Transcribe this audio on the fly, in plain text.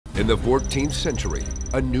In the 14th century,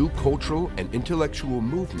 a new cultural and intellectual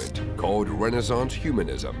movement called Renaissance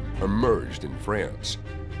Humanism emerged in France.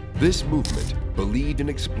 This movement believed in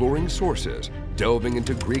exploring sources, delving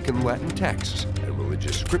into Greek and Latin texts and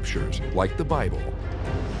religious scriptures like the Bible.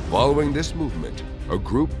 Following this movement, a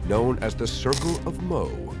group known as the Circle of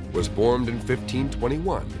Meaux was formed in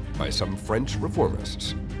 1521 by some French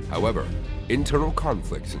reformists. However, internal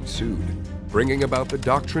conflicts ensued, bringing about the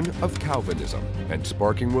doctrine of Calvinism and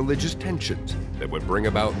sparking religious tensions that would bring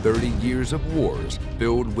about 30 years of wars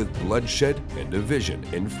filled with bloodshed and division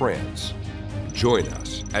in France. Join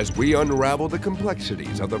us as we unravel the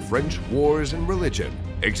complexities of the French wars and religion,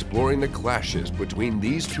 exploring the clashes between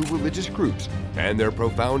these two religious groups and their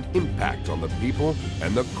profound impact on the people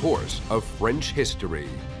and the course of French history.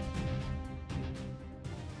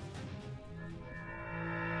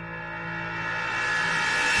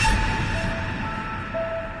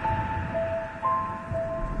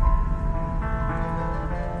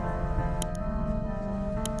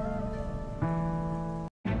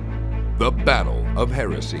 The Battle of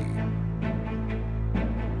Heresy.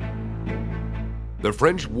 The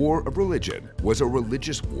French War of Religion was a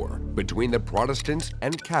religious war between the Protestants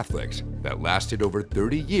and Catholics that lasted over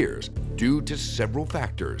 30 years due to several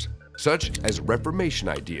factors, such as Reformation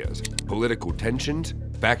ideas, political tensions,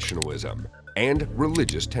 factionalism, and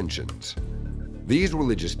religious tensions. These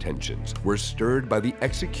religious tensions were stirred by the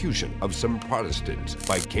execution of some Protestants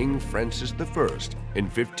by King Francis I in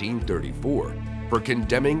 1534 for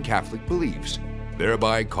condemning Catholic beliefs,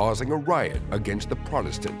 thereby causing a riot against the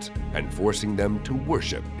Protestants and forcing them to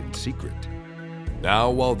worship in secret.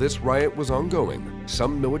 Now, while this riot was ongoing,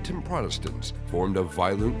 some militant Protestants formed a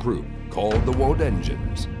violent group called the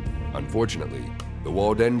Waldensians. Unfortunately, the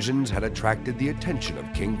Waldensians had attracted the attention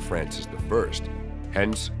of King Francis I.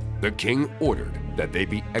 Hence, the king ordered that they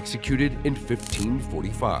be executed in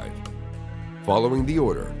 1545. Following the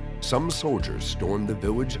order, some soldiers stormed the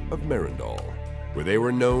village of Merindal, where they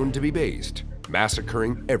were known to be based,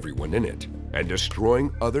 massacring everyone in it and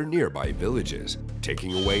destroying other nearby villages,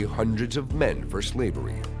 taking away hundreds of men for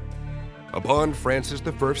slavery. Upon Francis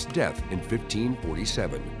I's death in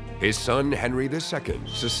 1547, his son Henry II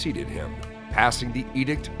succeeded him, passing the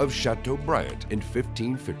Edict of Chateaubriand in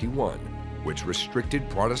 1551, which restricted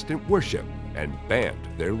Protestant worship and banned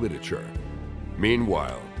their literature.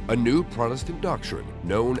 Meanwhile, a new Protestant doctrine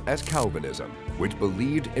known as Calvinism, which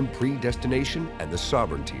believed in predestination and the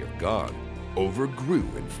sovereignty of God, overgrew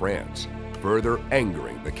in France, further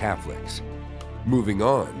angering the Catholics. Moving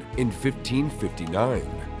on, in 1559,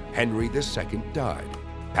 Henry II died,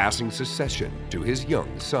 passing succession to his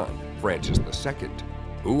young son, Francis II,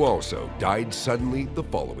 who also died suddenly the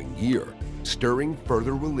following year, stirring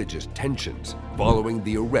further religious tensions following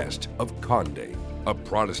the arrest of Condé, a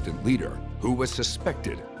Protestant leader who was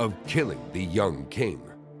suspected of killing the young king.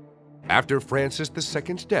 After Francis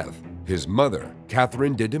II's death, his mother,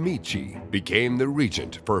 Catherine de' Medici, became the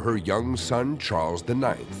regent for her young son Charles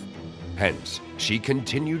IX. Hence, she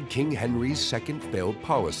continued King Henry's second failed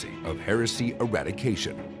policy of heresy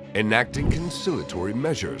eradication, enacting conciliatory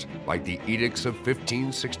measures like the Edicts of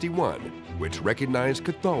 1561, which recognized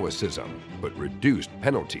Catholicism but reduced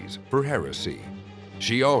penalties for heresy.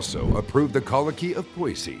 She also approved the Colloquy of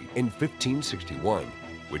Poissy in 1561,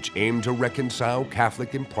 which aimed to reconcile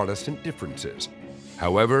Catholic and Protestant differences.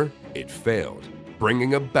 However, it failed,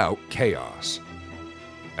 bringing about chaos.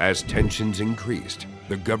 As tensions increased,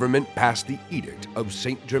 the government passed the Edict of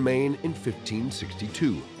Saint-Germain in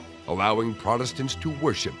 1562, allowing Protestants to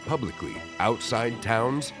worship publicly outside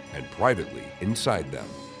towns and privately inside them.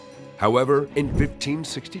 However, in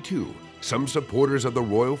 1562, some supporters of the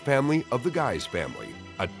royal family of the Guise family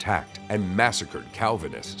attacked and massacred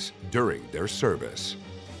Calvinists during their service.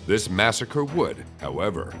 This massacre would,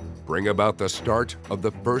 however, bring about the start of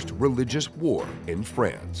the first religious war in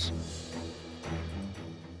France.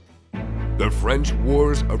 The French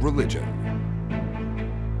Wars of Religion.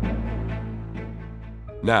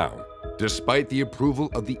 Now, despite the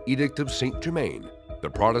approval of the Edict of Saint-Germain, the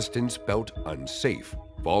Protestants felt unsafe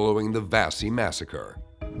following the Vassy massacre.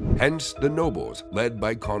 Hence, the nobles, led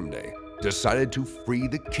by Condé, decided to free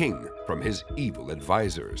the king from his evil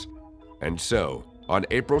advisors. And so, on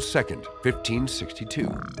April 2nd, 1562,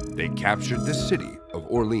 they captured the city of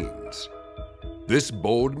Orleans. This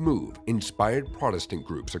bold move inspired Protestant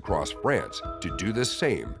groups across France to do the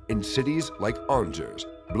same in cities like Angers,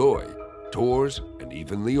 Blois, Tours, and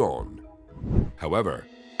even Lyon. However,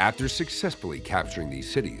 after successfully capturing these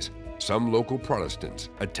cities, some local Protestants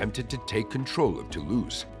attempted to take control of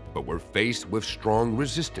Toulouse, but were faced with strong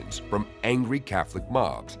resistance from angry Catholic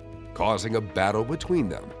mobs, causing a battle between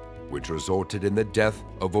them. which resulted in the death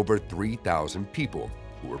of over 3,000 people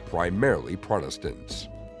who were primarily Protestants.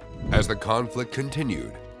 As the conflict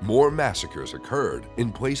continued, more massacres occurred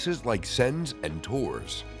in places like Sens and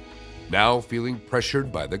Tours. Now feeling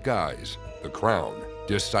pressured by the Guise, the crown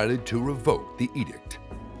decided to revoke the edict.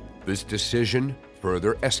 This decision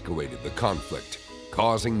further escalated the conflict,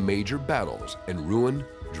 causing major battles in Rouen,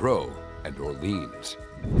 Dreux, and Orleans,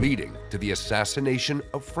 leading to the assassination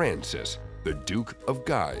of Francis, the Duke of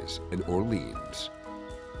Guise in Orleans.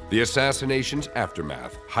 The assassination's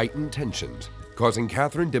aftermath heightened tensions, causing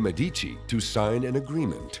Catherine de' Medici to sign an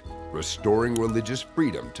agreement restoring religious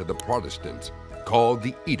freedom to the Protestants called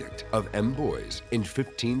the Edict of Amboise in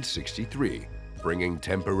 1563, bringing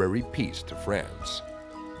temporary peace to France.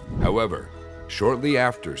 However, shortly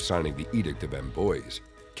after signing the Edict of Amboise,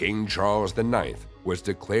 King Charles IX was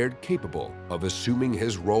declared capable of assuming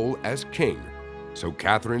his role as king, so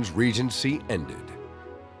Catherine's regency ended.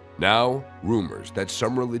 Now, rumors that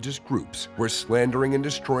some religious groups were slandering and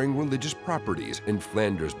destroying religious properties in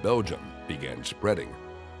Flanders, Belgium, began spreading,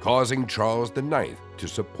 causing Charles IX to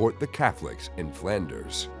support the Catholics in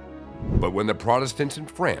Flanders. But when the Protestants in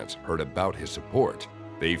France heard about his support,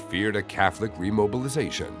 they feared a Catholic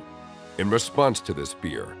remobilization. In response to this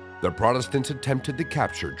fear, the Protestants attempted to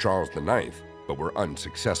capture Charles IX, but were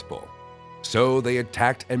unsuccessful. So they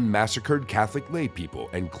attacked and massacred Catholic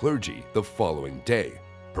laypeople and clergy the following day,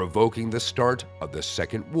 provoking the start of the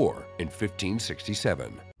Second War in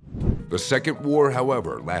 1567. The Second War,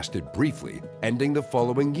 however, lasted briefly, ending the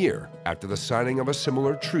following year after the signing of a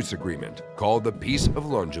similar truce agreement called the Peace of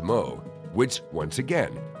Longjumeau, which once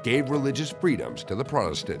again gave religious freedoms to the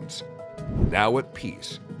Protestants. Now at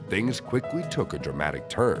peace, things quickly took a dramatic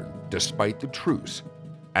turn despite the truce,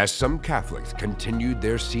 as some Catholics continued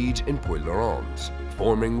their siege in Puylaurens,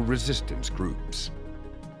 forming resistance groups.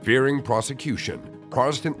 Fearing prosecution,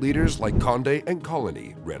 Protestant leaders like Condé and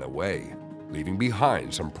Coligny ran away, leaving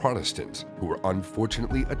behind some Protestants who were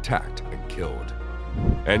unfortunately attacked and killed.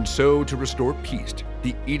 And so, to restore peace,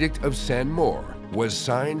 the Edict of Saint-Maur was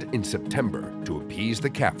signed in September to appease the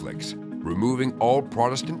Catholics, removing all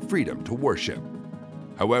Protestant freedom to worship.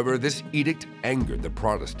 However, this edict angered the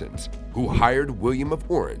Protestants, who hired William of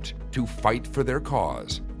Orange to fight for their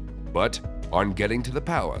cause. But on getting to the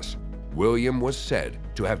palace, William was said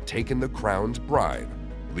to have taken the crown's bride,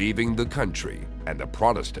 leaving the country and the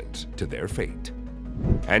Protestants to their fate.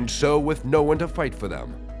 And so, with no one to fight for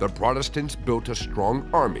them, the Protestants built a strong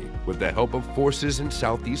army with the help of forces in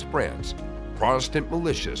southeast France, Protestant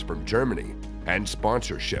militias from Germany, and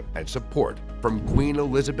sponsorship and support from Queen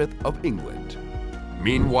Elizabeth of England.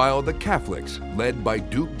 Meanwhile, the Catholics, led by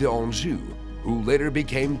Duc d'Anjou, who later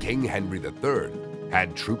became King Henry III,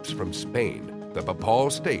 had troops from Spain, the Papal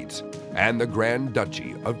States, and the Grand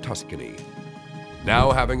Duchy of Tuscany.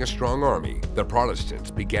 Now having a strong army, the Protestants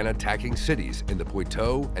began attacking cities in the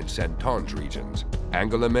Poitou and Saintonge regions,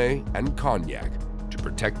 Angoulême and Cognac, to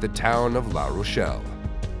protect the town of La Rochelle.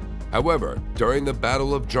 However, during the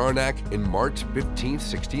Battle of Jarnac in March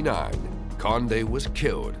 1569, Condé was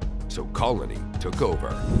killed, so Coligny took over.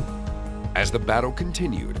 As the battle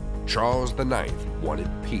continued, Charles IX wanted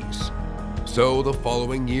peace. So the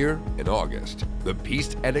following year, in August, the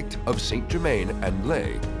Peace Edict of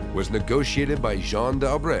Saint-Germain-en-Laye was negotiated by Jean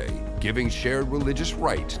d'Albret, giving shared religious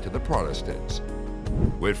rights to the Protestants.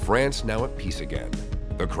 With France now at peace again,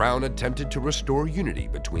 the crown attempted to restore unity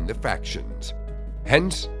between the factions.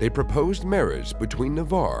 Hence, they proposed marriage between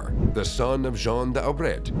Navarre, the son of Jean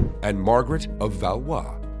d'Albret, and Margaret of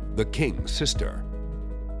Valois, the king's sister.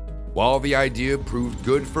 While the idea proved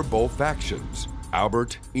good for both factions,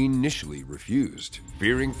 Albert initially refused,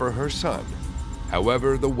 fearing for her son.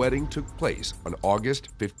 However, the wedding took place on August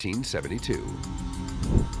 1572.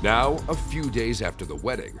 Now, a few days after the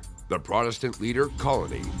wedding, the Protestant leader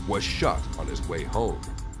Coligny was shot on his way home,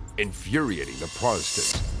 infuriating the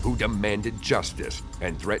Protestants, who demanded justice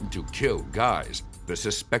and threatened to kill Guise, the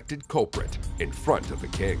suspected culprit, in front of the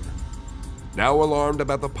king. Now alarmed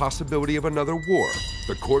about the possibility of another war,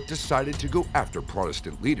 the court decided to go after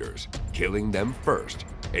Protestant leaders, killing them first,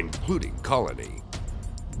 including Coligny.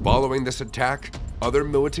 Following this attack, other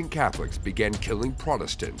militant Catholics began killing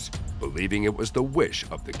Protestants, believing it was the wish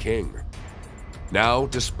of the king. Now,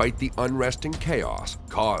 despite the unrest and chaos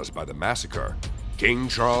caused by the massacre, King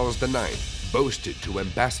Charles IX boasted to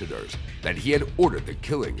ambassadors that he had ordered the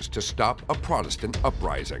killings to stop a Protestant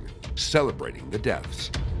uprising, celebrating the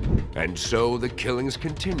deaths. And so the killings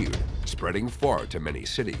continued, spreading far to many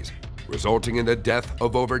cities, resulting in the death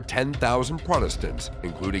of over 10,000 Protestants,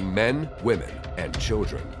 including men, women, and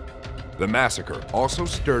children. The massacre also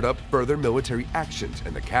stirred up further military actions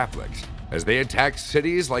in the Catholics, as they attacked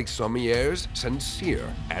cities like Sommieres, Saint-Cyr,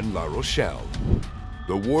 and La Rochelle.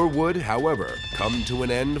 The war would, however, come to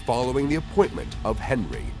an end following the appointment of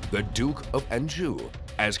Henry, the Duke of Anjou,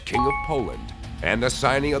 as King of Poland, and the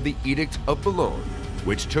signing of the Edict of Boulogne,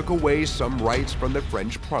 which took away some rights from the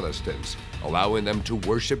French Protestants, allowing them to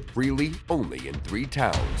worship freely only in 3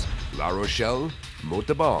 towns, La Rochelle,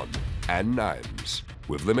 Montauban, and Nimes,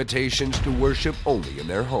 with limitations to worship only in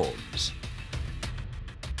their homes.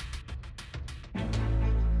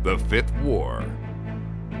 The Fifth War.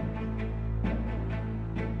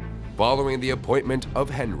 Following the appointment of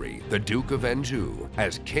Henry, the Duke of Anjou,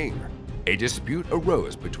 as king, a dispute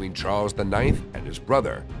arose between Charles IX and his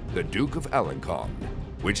brother, the Duke of Alencon,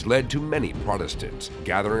 which led to many Protestants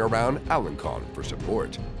gathering around Alencon for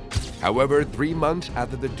support. However, 3 months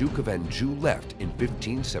after the Duke of Anjou left in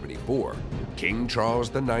 1574, King Charles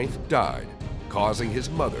IX died, causing his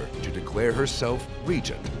mother to declare herself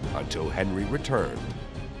regent until Henry returned.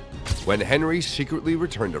 When Henry secretly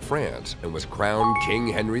returned to France and was crowned King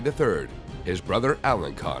Henry III, his brother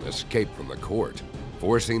Alencon escaped from the court,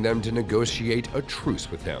 forcing them to negotiate a truce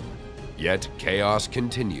with him. Yet chaos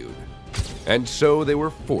continued, and so they were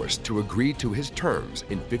forced to agree to his terms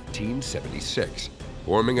in 1576,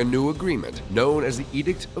 forming a new agreement known as the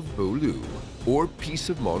Edict of Beaulieu, or Peace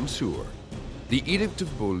of Montsûr. The Edict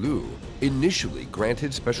of Beaulieu initially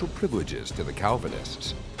granted special privileges to the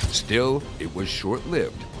Calvinists. Still, it was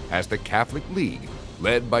short-lived, as the Catholic League,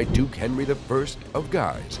 led by Duke Henry I of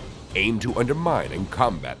Guise, aimed to undermine and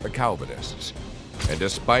combat the Calvinists. And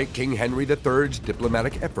despite King Henry III's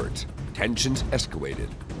diplomatic efforts, tensions escalated,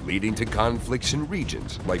 leading to conflicts in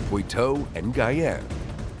regions like Poitou and Guyenne.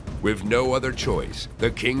 With no other choice,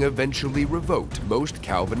 the king eventually revoked most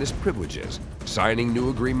Calvinist privileges, signing new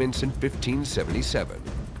agreements in 1577.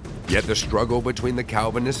 Yet the struggle between the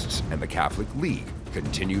Calvinists and the Catholic League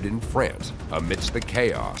continued in France amidst the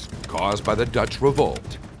chaos caused by the Dutch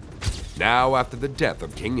revolt. Now, after the death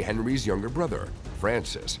of King Henry's younger brother,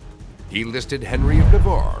 Francis, he listed Henry of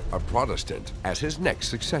Navarre, a Protestant, as his next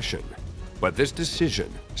succession. But this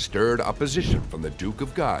decision stirred opposition from the Duke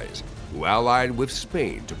of Guise, who allied with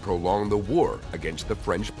Spain to prolong the war against the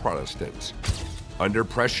French Protestants. Under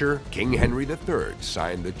pressure, King Henry III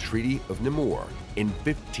signed the Treaty of Nemours in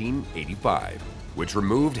 1585, which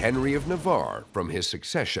removed Henry of Navarre from his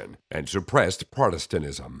succession and suppressed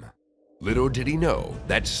Protestantism. Little did he know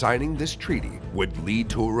that signing this treaty would lead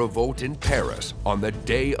to a revolt in Paris on the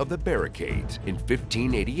Day of the Barricades in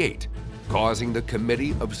 1588, causing the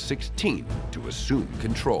Committee of 16 to assume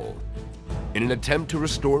control. In an attempt to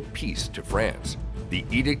restore peace to France, the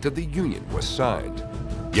Edict of the Union was signed.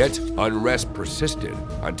 Yet unrest persisted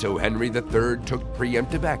until Henry III took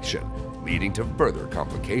preemptive action, leading to further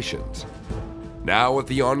complications. Now, with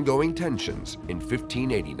the ongoing tensions, in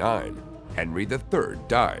 1589, Henry III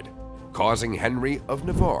died, causing Henry of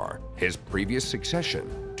Navarre, his previous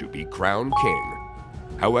succession, to be crowned king.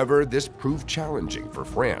 However, this proved challenging for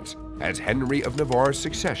France, as Henry of Navarre's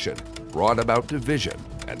succession brought about division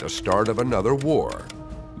and the start of another war.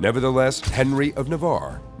 Nevertheless, Henry of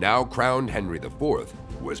Navarre, now crowned Henry IV,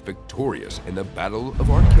 was victorious in the Battle of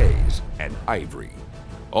Arques and Ivry.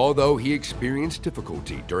 Although he experienced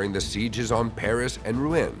difficulty during the sieges on Paris and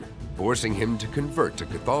Rouen, forcing him to convert to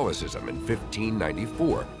Catholicism in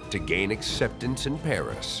 1594 to gain acceptance in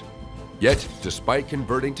Paris. Yet, despite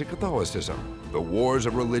converting to Catholicism, the wars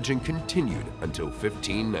of religion continued until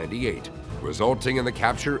 1598, resulting in the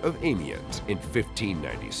capture of Amiens in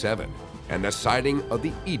 1597 and the signing of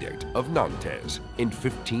the Edict of Nantes in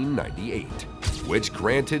 1598, which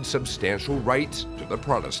granted substantial rights to the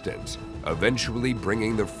Protestants, eventually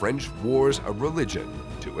bringing the French wars of religion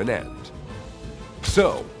to an end.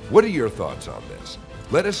 So, what are your thoughts on this?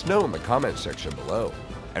 Let us know in the comment section below,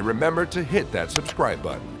 and remember to hit that subscribe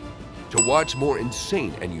button. To watch more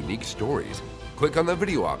insane and unique stories, click on the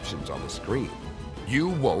video options on the screen. You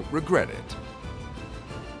won't regret it.